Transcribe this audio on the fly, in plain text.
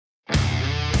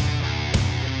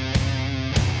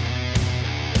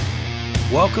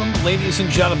Welcome, ladies and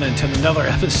gentlemen, to another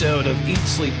episode of Eat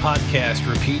Sleep Podcast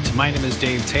Repeat. My name is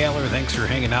Dave Taylor. Thanks for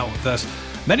hanging out with us.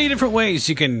 Many different ways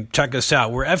you can check us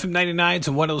out. We're FM 99's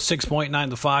and 106.9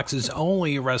 The Fox's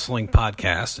only wrestling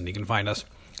podcast, and you can find us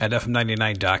at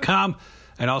FM99.com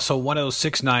and also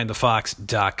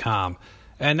 1069thefox.com.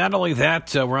 And not only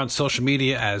that, we're on social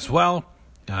media as well,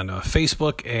 on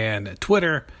Facebook and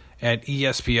Twitter at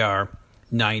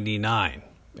ESPR99.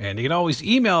 And you can always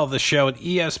email the show at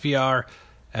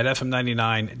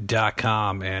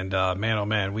ESPR@FM99.com. And man, oh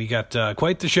man, we got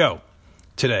quite the show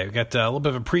today. We got a little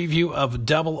bit of a preview of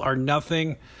Double or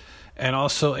Nothing and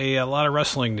also a lot of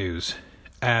wrestling news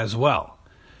as well.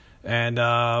 And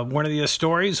one of the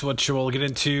stories, which we'll get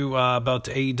into about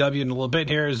AEW in a little bit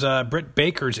here, is Britt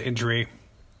Baker's injury.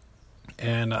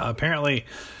 And apparently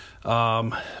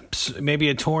maybe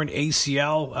a torn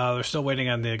ACL. They're still waiting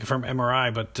on the confirmed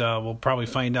MRI, but we'll probably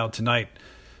find out tonight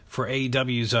for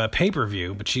AEW's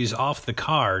pay-per-view. But she's off the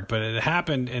card. But it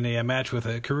happened in a match with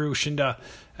Karu Shinda,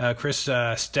 Chris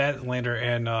Statlander,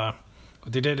 and what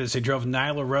they did is they drove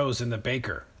Nyla Rose into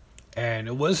Baker. And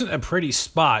it wasn't a pretty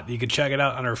spot. You can check it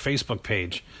out on our Facebook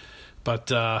page. But,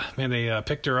 man, they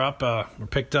picked her up, or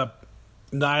picked up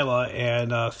Nyla,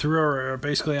 and threw her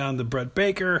basically on the Britt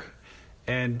Baker.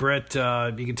 And Britt,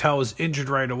 you can tell, was injured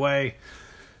right away,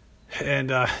 and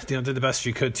did the best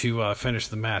she could to finish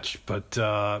the match. But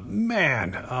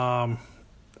man,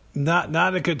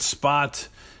 not a good spot,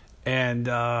 and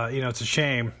it's a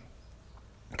shame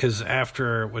because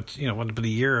after what would be a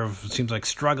year of, it seems like,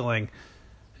 struggling,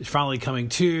 she's finally coming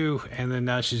to, and then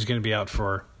now she's going to be out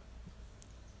for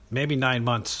maybe 9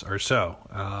 months or so.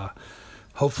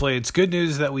 Hopefully it's good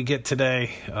news that we get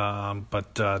today,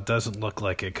 but doesn't look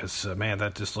like it because, man,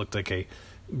 that just looked like a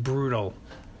brutal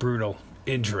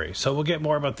injury. So we'll get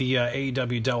more about the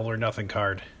AEW Double or Nothing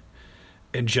card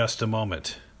in just a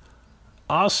moment.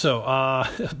 Also,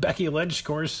 Becky Lynch, of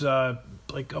course,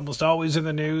 like almost always in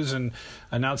the news and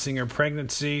announcing her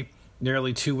pregnancy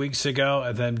nearly 2 weeks ago.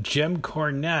 And then Jim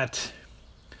Cornette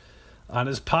on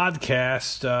his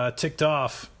podcast ticked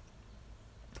off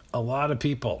a lot of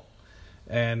people.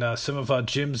 And some of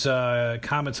Jim's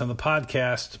comments on the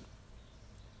podcast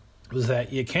was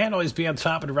that you can't always be on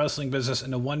top of the wrestling business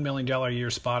in a $1 million a year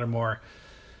spot or more,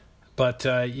 but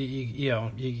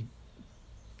you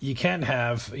can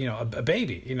have a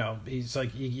baby. He's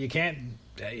like you can't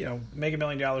make $1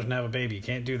 million and have a baby. You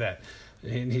can't do that.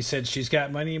 And he said she's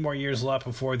got many more years left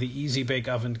before the Easy Bake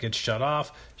Oven gets shut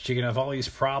off. She can have all these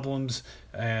problems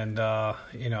and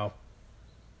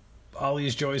all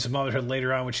these joys of motherhood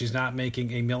later on when she's not making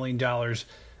 $1 million a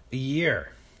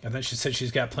year. And then she said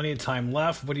she's got plenty of time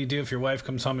left. What do you do if your wife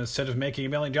comes home instead of making $1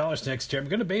 million next year? I'm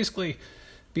going to basically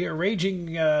be a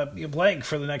raging blank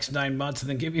for the next 9 months and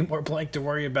then give you more blank to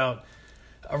worry about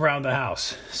around the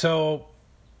house. So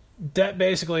that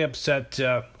basically upset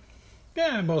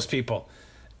most people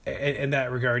in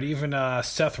that regard. Even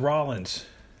Seth Rollins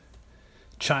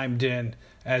chimed in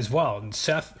as well. And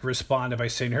Seth responded by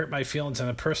saying, hurt my feelings on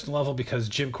a personal level because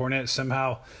Jim Cornette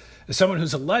somehow is someone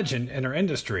who's a legend in our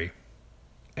industry.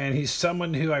 And he's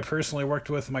someone who I personally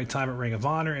worked with in my time at Ring of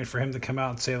Honor. And for him to come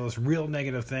out and say those real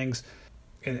negative things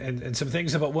and some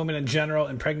things about women in general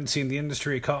and pregnancy in the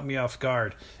industry, it caught me off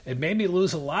guard. It made me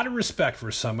lose a lot of respect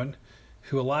for someone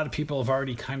who a lot of people have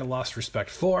already kind of lost respect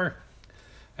for.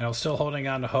 And I was still holding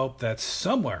on to hope that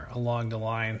somewhere along the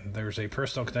line there's a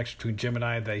personal connection between Jim and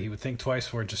I, that he would think twice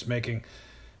before just making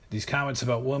these comments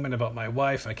about women, about my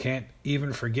wife. I can't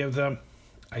even forgive them.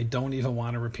 I don't even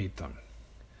want to repeat them.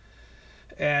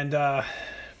 And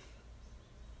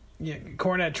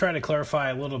Cornette tried to clarify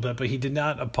a little bit, but he did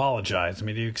not apologize. I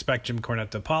mean, do you expect Jim Cornette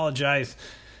to apologize?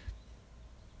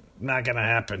 Not going to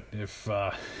happen if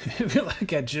you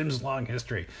look at Jim's long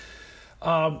history.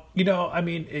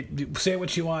 Say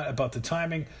what you want about the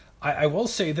timing. I will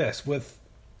say this, with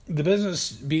the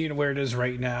business being where it is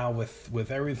right now,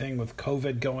 with everything, with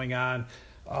COVID going on,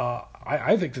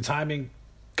 I think the timing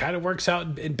kind of works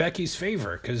out in Becky's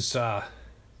favor because,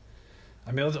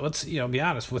 let's be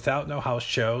honest, without no house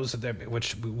shows,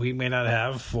 which we may not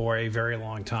have for a very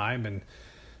long time, and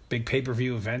big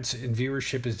pay-per-view events and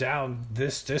viewership is down,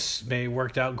 this may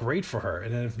work out great for her.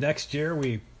 And then if next year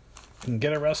we can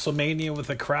get a WrestleMania with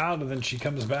a crowd, and then she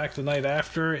comes back the night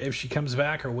after, if she comes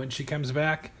back or when she comes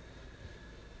back,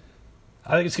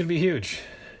 I think it's going to be huge.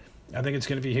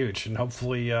 And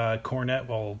hopefully Cornette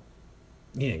will,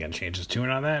 he ain't going to change his tune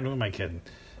on that. Who am I kidding?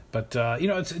 But,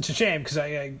 it's a shame because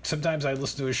I sometimes I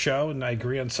listen to a show and I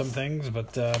agree on some things,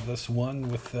 but this one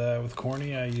with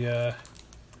Corny, I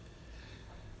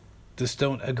just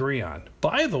don't agree on.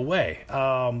 By the way,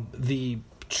 the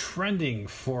trending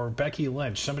for Becky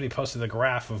Lynch. Somebody posted a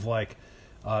graph of like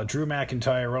Drew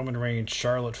McIntyre, Roman Reigns,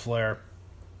 Charlotte Flair,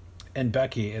 and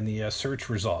Becky in the search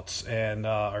results, and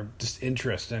are just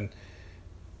interest. And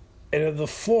of the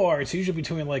four, it's usually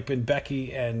between like been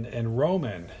Becky and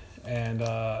Roman. And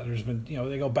there's been,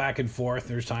 they go back and forth.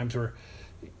 There's times where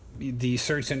the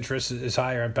search interest is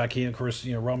higher on Becky. And of course,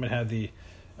 Roman had the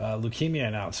leukemia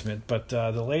announcement. But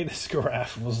the latest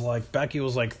graph was like Becky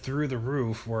was like through the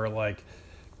roof, where like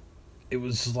it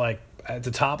was like at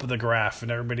the top of the graph and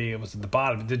everybody was at the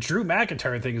bottom. The Drew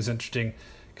McIntyre thing is interesting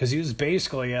because he was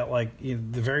basically at like the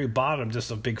very bottom, just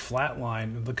a big flat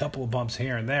line with a couple of bumps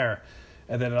here and there.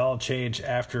 And then it all changed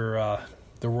after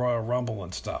the Royal Rumble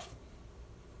and stuff,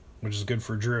 which is good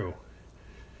for Drew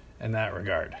in that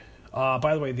regard.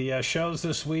 By the way, the shows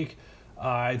this week,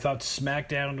 I thought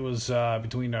SmackDown was,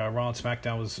 between Raw and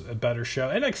SmackDown, was a better show.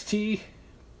 NXT,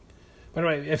 by the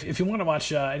way, if you want to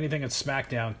watch anything at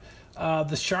SmackDown,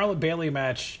 the Charlotte Bayley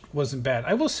match wasn't bad.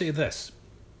 I will say this.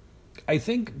 I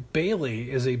think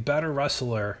Bayley is a better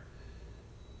wrestler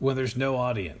when there's no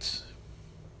audience.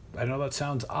 I know that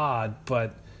sounds odd,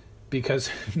 but because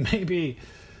maybe...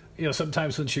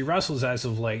 sometimes when she wrestles as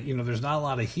of late, there's not a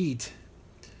lot of heat.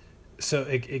 So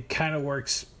it kind of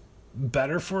works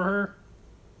better for her.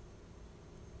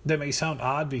 That may sound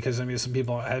odd because, some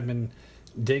people have been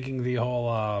digging the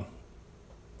whole,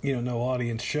 no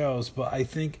audience shows. But I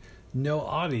think no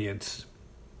audience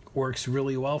works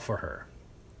really well for her.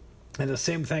 And the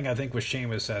same thing, I think, with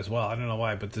Sheamus as well. I don't know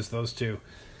why, but those two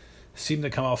seem to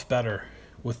come off better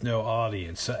with no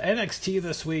audience. So NXT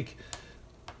this week...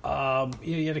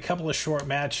 you had a couple of short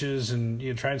matches and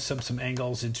you tried some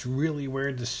angles. It's really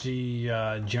weird to see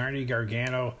Johnny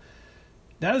Gargano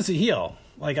not as a heel.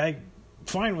 Like, I'm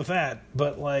fine with that,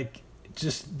 but like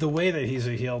just the way that he's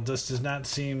a heel just does not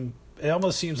seem. It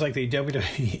almost seems like they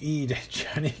WWE'd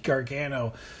Johnny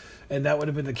Gargano, and that would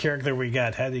have been the character we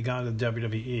got had he gone to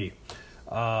WWE.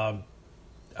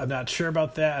 I'm not sure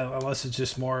about that unless it's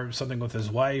just more something with his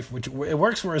wife, which it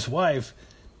works for his wife,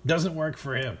 doesn't work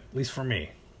for him, at least for me.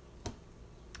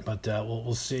 But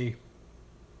we'll see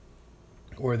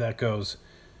where that goes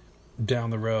down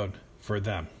the road for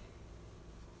them.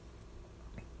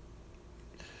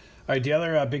 All right, the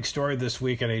other big story this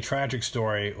week, and a tragic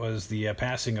story, was the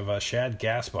passing of Shad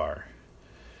Gaspar,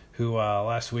 who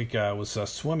last week was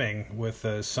swimming with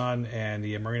his son and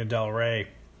the Marina Del Rey,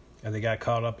 and they got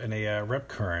caught up in a rip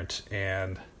current,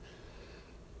 and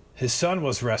his son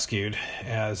was rescued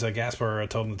as Gaspar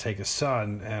told him to take his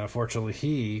son, and unfortunately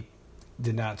he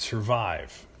did not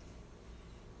survive.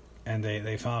 And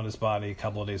they found his body a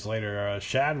couple of days later.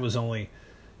 Shad was only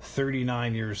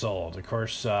 39 years old. Of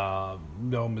course,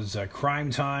 known as Crime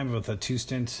Time with 2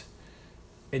 stints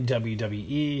in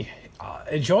WWE.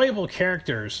 Enjoyable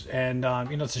characters, and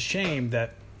it's a shame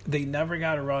that they never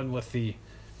got a run with the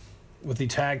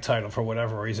tag title for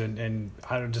whatever reason. And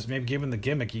I don't just maybe given the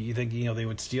gimmick, you think they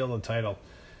would steal the title.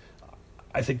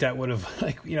 I think that would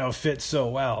have fit so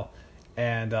well,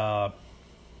 and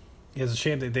it's a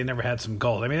shame that they never had some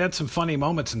gold. They had some funny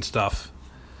moments and stuff,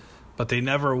 but they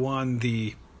never won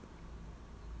the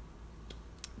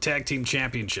tag team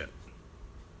championship.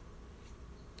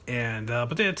 And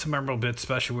but they had some memorable bits,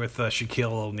 especially with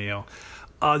Shaquille O'Neal.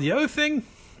 The other thing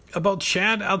about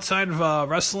Shad outside of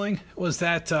wrestling was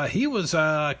that he was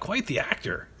quite the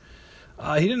actor.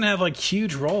 He didn't have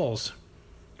huge roles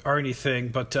or anything,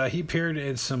 but he appeared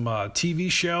in some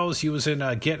TV shows. He was in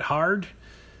Get Hard,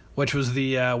 which was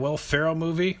the Will Ferrell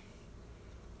movie.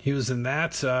 He was in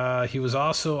that. He was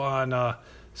also on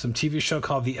some TV show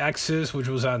called The X's, which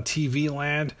was on TV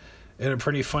Land, in a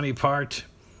pretty funny part.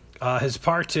 His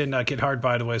part in Get Hard,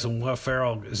 by the way, is when Will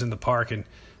Ferrell is in the park and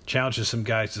challenges some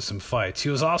guys to some fights. He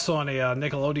was also on a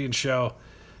Nickelodeon show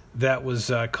that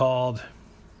was called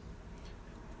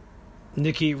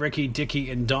Nicky, Ricky, Dicky,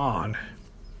 and Dawn.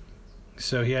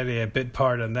 So he had a bit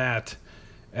part on that.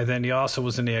 And then he also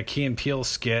was in a Key and Peele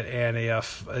skit and a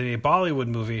Bollywood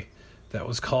movie that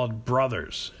was called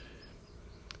Brothers.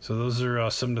 So those are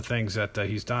some of the things that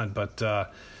he's done. But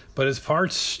his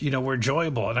parts, were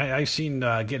enjoyable. And I've seen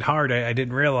Get Hard. I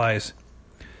didn't realize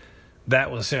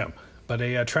that was him. But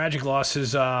a tragic loss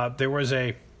is there was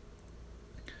a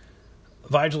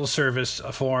vigil service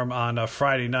for him on a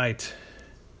Friday night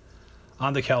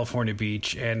on the California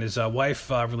beach. And his wife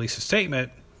released a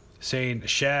statement saying,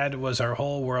 "Shad was our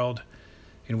whole world,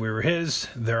 and we were his.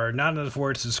 There are not enough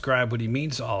words to describe what he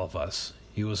means to all of us.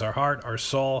 He was our heart, our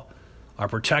soul, our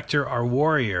protector, our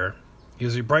warrior. He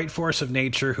was a bright force of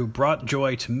nature who brought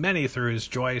joy to many through his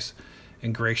joyous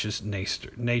and gracious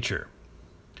nature."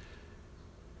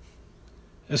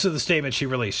 This is the statement she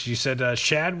released. She said,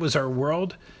 Shad was our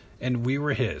world and we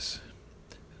were his.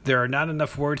 There are not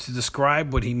enough words to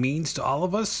describe what he means to all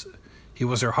of us. He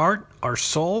was our heart, our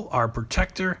soul, our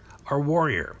protector, our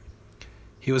warrior.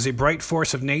 He was a bright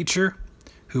force of nature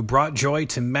who brought joy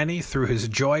to many through his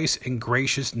joyous and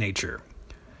gracious nature.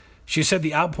 She said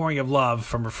the outpouring of love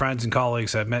from her friends and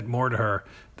colleagues had meant more to her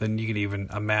than you could even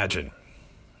imagine.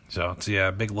 So it's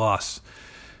a big loss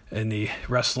in the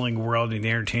wrestling world, in the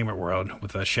entertainment world,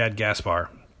 with Shad Gaspard,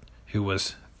 who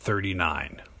was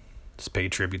 39. Let's pay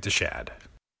tribute to Shad.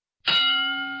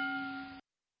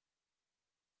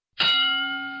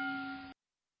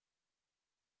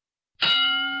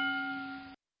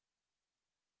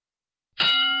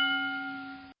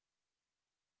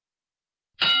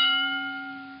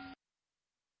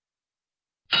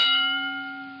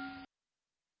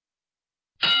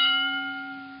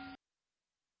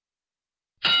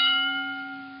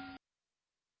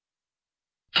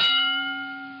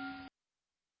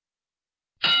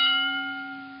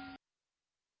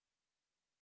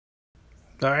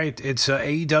 All right, it's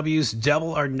AEW's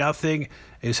Double or Nothing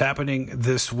is happening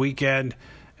this weekend,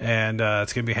 and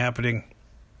it's going to be happening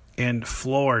in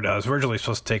Florida. It was originally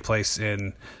supposed to take place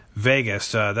in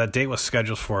Vegas. That date was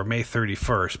scheduled for May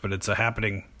 31st, but it's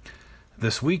happening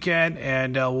this weekend,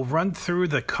 and we'll run through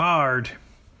the card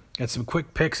and some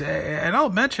quick picks. And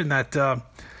I'll mention that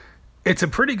it's a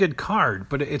pretty good card,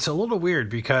 but it's a little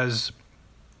weird because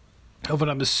of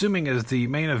what I'm assuming is the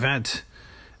main event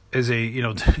is a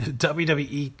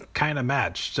WWE kind of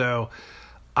match. So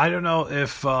I don't know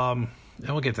if and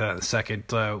we'll get to that in a second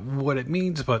what it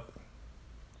means, but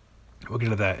we'll get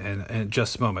to that in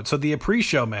just a moment. So the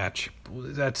pre-show match,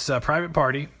 that's Private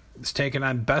Party. It's taking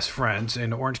on Best Friends,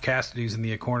 and Orange Cassidy's in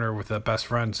the corner with Best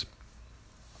Friends.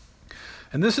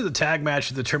 And this is the tag match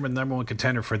to determine the number one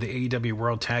contender for the AEW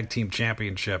World Tag Team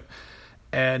Championship.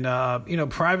 And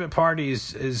Private Party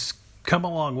is come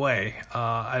a long way,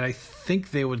 and I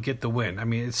think they would get the win. I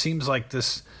mean, it seems like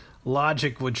this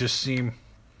logic would just seem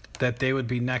that they would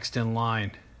be next in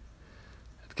line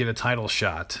to get a title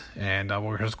shot. And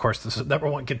of course, this is number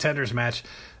one contenders match.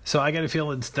 So I got a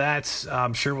feeling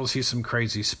I'm sure we'll see some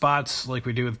crazy spots like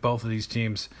we do with both of these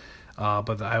teams.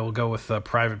 But I will go with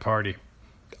Private Party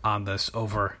on this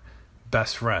over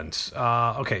Best Friends.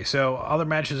 Okay, so other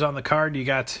matches on the card, you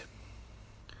got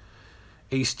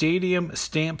a Stadium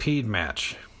Stampede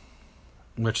match,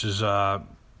 which is going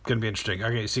to be interesting.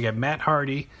 Okay, so you got Matt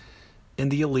Hardy in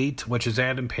the Elite, which is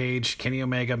Adam Page, Kenny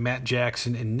Omega, Matt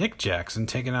Jackson, and Nick Jackson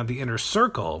taking on the Inner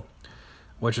Circle,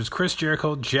 which is Chris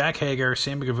Jericho, Jack Hager,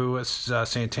 Sammy Guevara,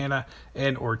 Santana,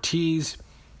 and Ortiz.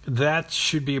 That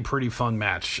should be a pretty fun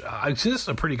match. This is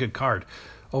a pretty good card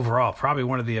overall. Probably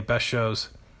one of the best shows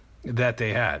that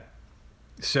they had.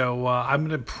 So I'm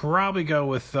going to probably go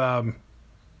with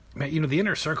the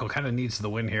Inner Circle kind of needs the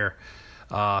win here,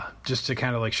 just to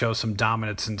kind of like show some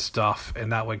dominance and stuff,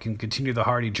 and that way can continue the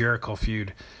Hardy Jericho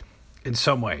feud in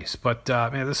some ways. But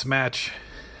this match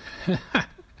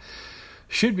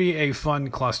should be a fun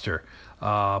cluster.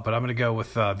 But I'm going to go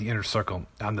with the Inner Circle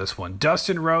on this one.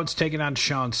 Dustin Rhodes taking on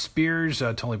Shawn Spears.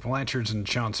 Tony Blanchard's in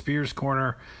Shawn Spears'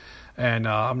 corner, and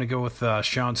I'm going to go with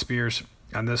Shawn Spears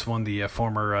on this one. The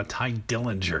former Ty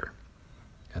Dillinger.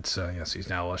 That's yes, he's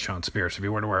now Shawn Spears, if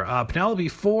you weren't aware. Penelope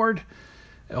Ford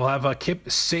will have Kip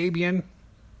Sabian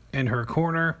in her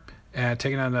corner,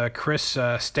 taking on Chris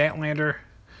Statlander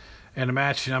in a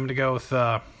match. And I'm going to go with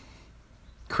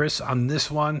Chris on this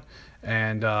one,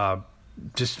 and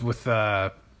just with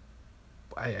I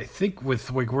think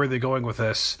with where they're going with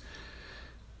this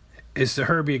is to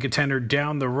her be a contender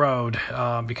down the road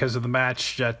because of the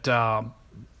match that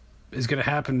is going to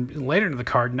happen later in the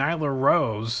card. Nyla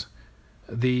Rose,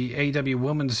 the AEW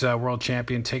Women's World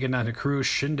Champion, taking on Hikaru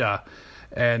Shida.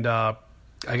 And I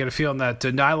got a feeling that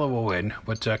Nyla will win,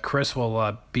 but Chris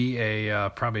will be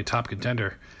probably a top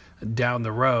contender down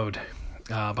the road.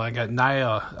 But I got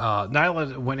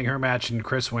Nyla winning her match and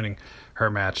Chris winning her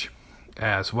match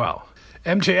as well.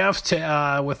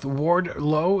 MJF with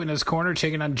Wardlow in his corner,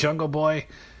 taking on Jungle Boy.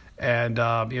 And, too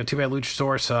bad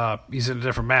Luchasaurus, he's in a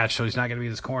different match, so he's not going to be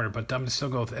in his corner. But I'm going to still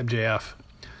go with MJF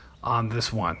on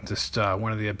this one. Just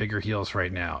one of the bigger heels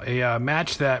right now. A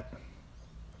match that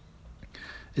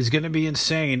is going to be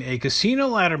insane. A casino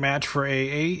ladder match for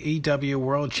a AEW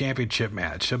World Championship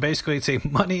match. So basically it's a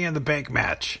Money in the Bank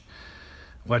match,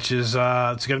 which is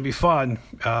it's going to be fun,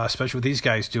 especially with these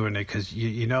guys doing it, because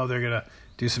you know they're going to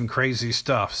do some crazy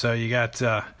stuff. So you got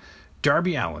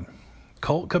Darby Allin,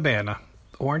 Colt Cabana,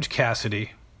 Orange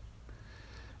Cassidy,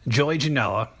 Joey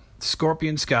Janela,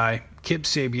 Scorpion Sky, Kip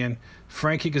Sabian,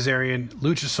 Frankie Kazarian,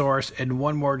 Luchasaurus, and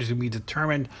one more to be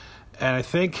determined. And I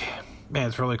think, man,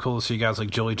 it's really cool to see guys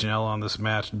like Joey Janela on this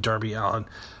match, and Darby Allin.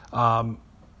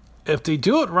 If they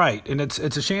do it right, and it's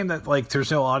a shame that like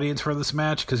there's no audience for this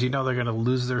match because they're going to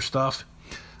lose their stuff.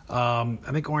 I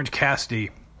think Orange Cassidy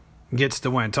gets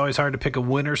the win. It's always hard to pick a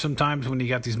winner sometimes when you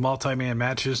got these multi-man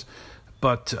matches,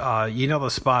 but the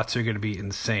spots are going to be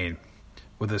insane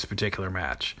with this particular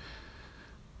match.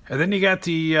 And then you got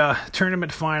the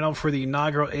tournament final for the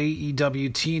inaugural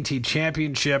AEW TNT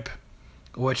Championship,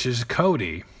 which is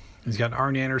Cody. He's got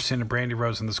Arn Anderson and Brandy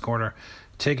Rose in this corner,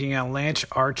 taking out Lance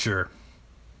Archer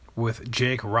with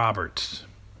Jake Roberts.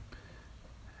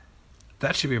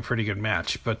 That should be a pretty good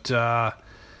match. But,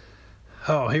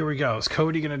 here we go. Is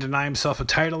Cody going to deny himself a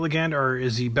title again, or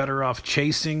is he better off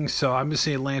chasing? So I'm going to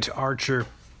say Lance Archer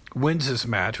wins this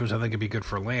match, which I think would be good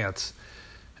for Lance.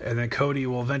 And then Cody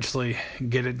will eventually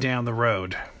get it down the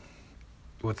road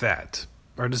with that.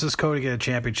 Or does this Cody get a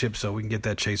championship so we can get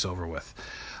that chase over with?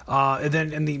 And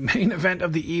then in the main event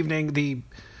of the evening, the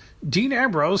Dean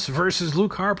Ambrose versus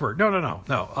Luke Harper.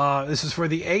 No. This is for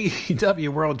the AEW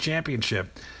World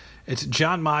Championship. It's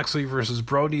Jon Moxley versus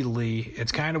Brody Lee.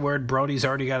 It's kind of weird. Brody's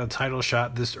already got a title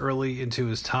shot this early into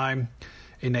his time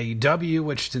in AEW,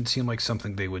 which didn't seem like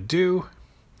something they would do.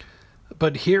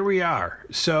 But here we are.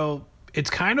 So it's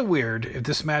kind of weird if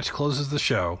this match closes the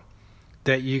show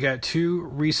that you got two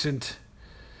recent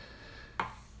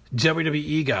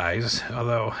WWE guys,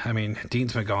 although,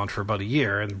 Dean's been gone for about a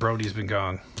year and Brody's been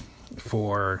gone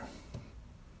for,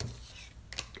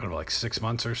 6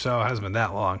 months or so. It hasn't been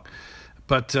that long.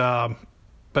 But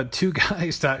two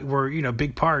guys that were,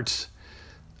 big parts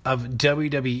of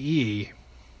WWE,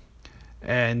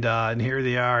 and here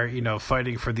they are,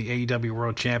 fighting for the AEW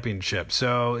World Championship.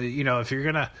 So, if you're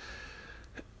going to,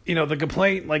 the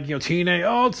complaint,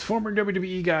 TNA, it's former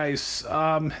WWE guys.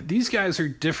 These guys are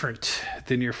different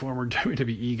than your former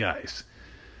WWE guys.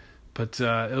 But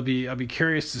I'll be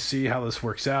curious to see how this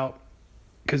works out,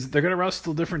 because they're going to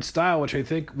wrestle a different style, which I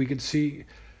think we could see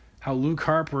how Luke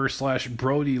Harper /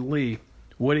 Brody Lee,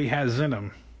 what he has in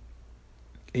him,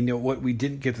 and what we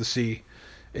didn't get to see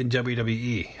in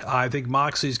WWE. I think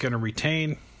Moxley's going to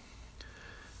retain.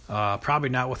 Probably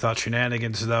not without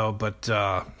shenanigans, though, but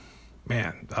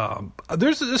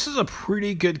this is a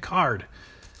pretty good card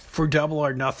for Double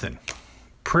or Nothing.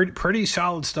 Pretty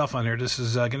solid stuff on here. This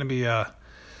is going to be a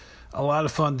lot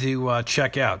of fun to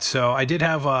check out. So I did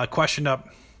have a question up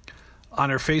on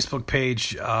our Facebook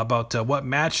page about what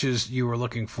matches you were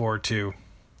looking forward to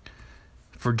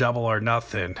for Double or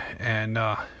Nothing, and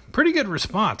pretty good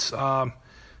response. So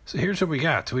here's what we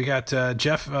got. We got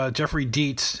Jeffrey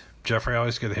Dietz. Jeffrey, I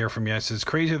always good to hear from you. It says,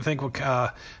 crazy to think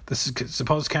this is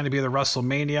supposed to kind of be the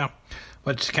WrestleMania,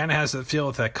 but it kind of has that feel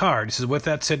with that card. He says, with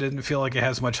that said, it didn't feel like it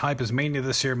has much hype as Mania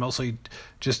this year, mostly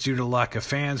just due to lack of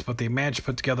fans, but they managed to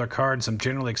put together cards I'm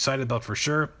generally excited about for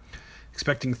sure.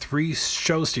 Expecting 3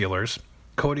 show stealers,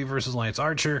 Cody versus Lance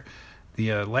Archer,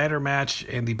 the ladder match,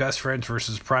 and the Best Friends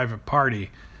versus Private Party.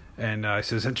 And he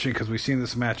says, interesting because we've seen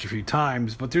this match a few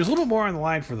times, but there's a little more on the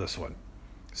line for this one.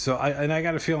 So I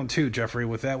got a feeling too, Jeffrey,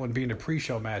 with that one being a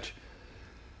pre-show match,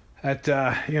 that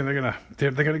they're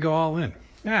gonna go all in.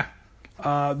 Yeah.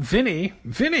 Vinny,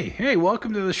 hey,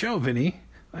 welcome to the show, Vinny.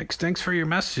 Thanks for your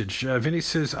message. Vinny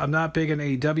says, I'm not big on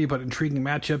AEW, but intriguing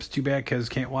matchups. Too bad because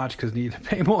can't watch because need to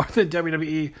pay more than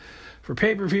WWE for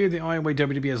pay-per-view. The only way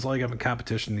WWE has leg up in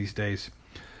competition these days.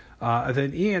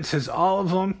 Then Ian says, all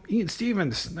of them. Ian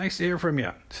Stevens, nice to hear from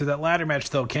you. So that ladder match,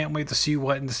 though, can't wait to see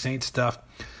what insane stuff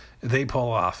they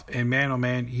pull off. And man, oh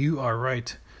man, you are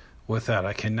right with that.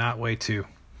 I cannot wait to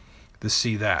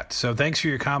see that. So thanks for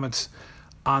your comments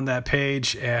on that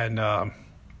page. And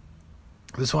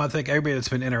just want to thank everybody that's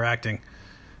been interacting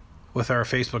with our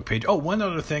Facebook page. Oh, one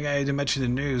other thing I had to mention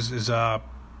in the news is,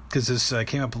 because this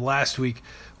came up last week,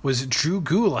 was Drew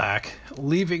Gulak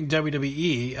leaving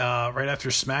WWE right after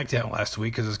SmackDown last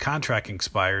week because his contract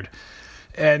expired.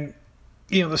 And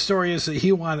the story is that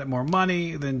he wanted more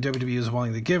money than WWE is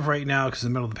willing to give right now because in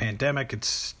the middle of the pandemic,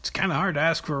 it's kind of hard to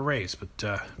ask for a raise.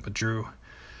 But Drew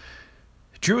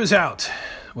is out,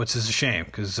 which is a shame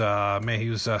because he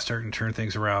was starting to turn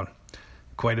things around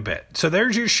quite a bit. So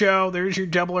there's your show. There's your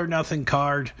Double or Nothing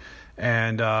card.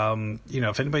 And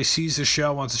if anybody sees the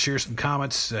show, wants to share some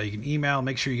comments, you can email.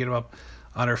 Make sure you get them up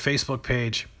on our Facebook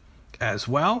page as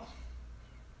well.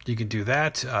 You can do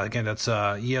that. Again, that's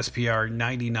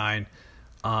ESPR99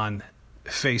 on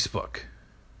Facebook.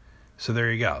 So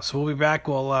there you go. So we'll be back.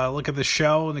 We'll look at the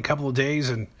show in a couple of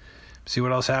days and see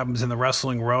what else happens in the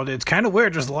wrestling world. It's kind of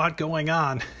weird. There's a lot going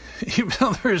on, even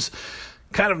though there's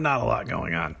kind of not a lot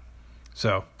going on.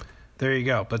 So There you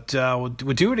go. But we'll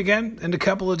do it again in a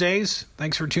couple of days.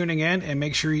 Thanks for tuning in, and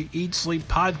make sure you eat, sleep,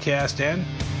 podcast, and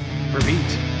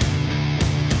repeat.